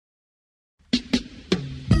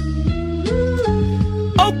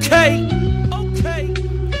Okay.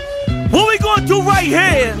 What we gonna do right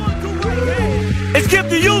here is give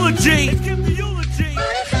the eulogy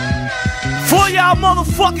for y'all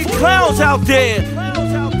motherfucking clowns out there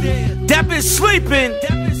that been sleeping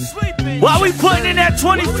while we putting in that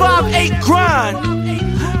 25/8 grind.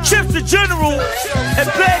 Chipz the General at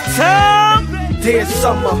bedtime. Dear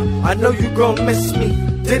summer, I know you gon' miss me.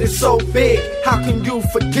 Did it so big, how can you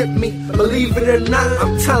forget me? Believe it or not,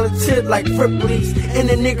 I'm talented like Ripley's, and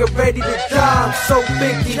a nigga ready to die, I'm so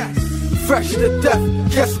biggie. Fresh to death,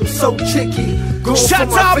 guess I'm so chicky.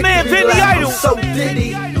 Shout out man, Vinny Idol. I'm so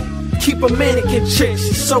ditty. Keep a mannequin chick,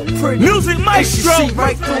 she's so pretty. Music maestro. She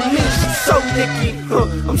right through me, she's so nicky.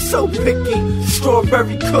 I'm so picky.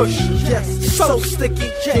 Strawberry kush, yes, so sticky.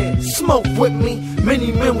 Yeah, smoke with me.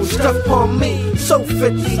 Many men will stuff on me. So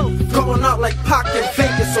 50, going out like Pac in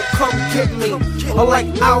Vegas, so come get me. Or like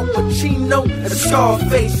Al Pacino and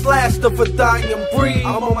Scarface. Last of a dying breed,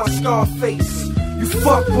 I'm on my Scarface. You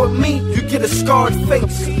fuck with me, you get a scarred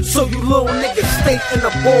face. So you little niggas stay in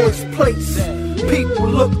the boy's place. People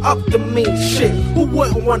look up to me, shit, who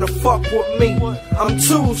wouldn't wanna fuck with me? I'm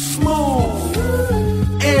too smooth,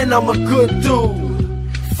 and I'm a good dude.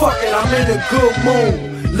 Fuck it, I'm in a good mood.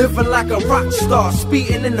 Living like a rock star,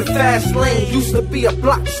 speeding in the fast lane. Used to be a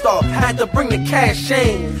block star, had to bring the cash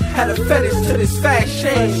in. Had a fetish to this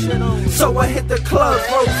fashion, so I hit the clubs,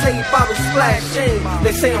 rosé bottles splashing.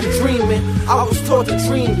 They say I'm dreaming, I was taught to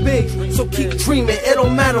dream big, so keep dreaming, it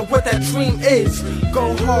don't matter what that dream is.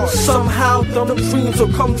 Go hard, somehow them dreams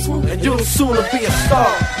will come true, and you'll sooner be a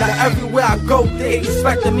star. Now everywhere I go, they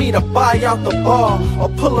expecting me to buy out the bar, or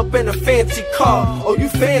pull up in a fancy car. Oh, you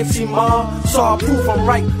fancy, ma? So I prove I'm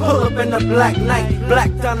right. Pull up in the black night,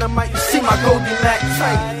 black dynamite, you see my Goldie Mac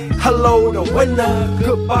tight. Hello to winter,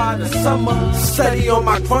 goodbye to summer. Steady on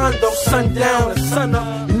my grind though, sundown to sun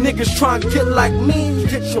up. Niggas tryna get like me,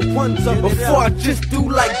 get your ones up before I just do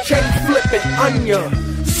like Jay flipping Anya.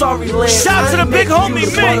 Sorry land, shout to the big homie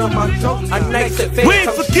Mick. I nice advance, we ain't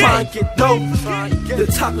I'm forget. trying to get dope. The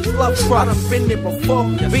top is love spot, I've been there before.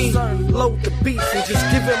 Be load the beats and just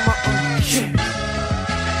give it my shit.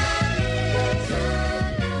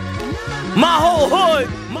 My whole hood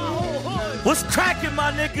was cracking,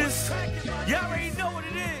 my niggas. Y'all already know it.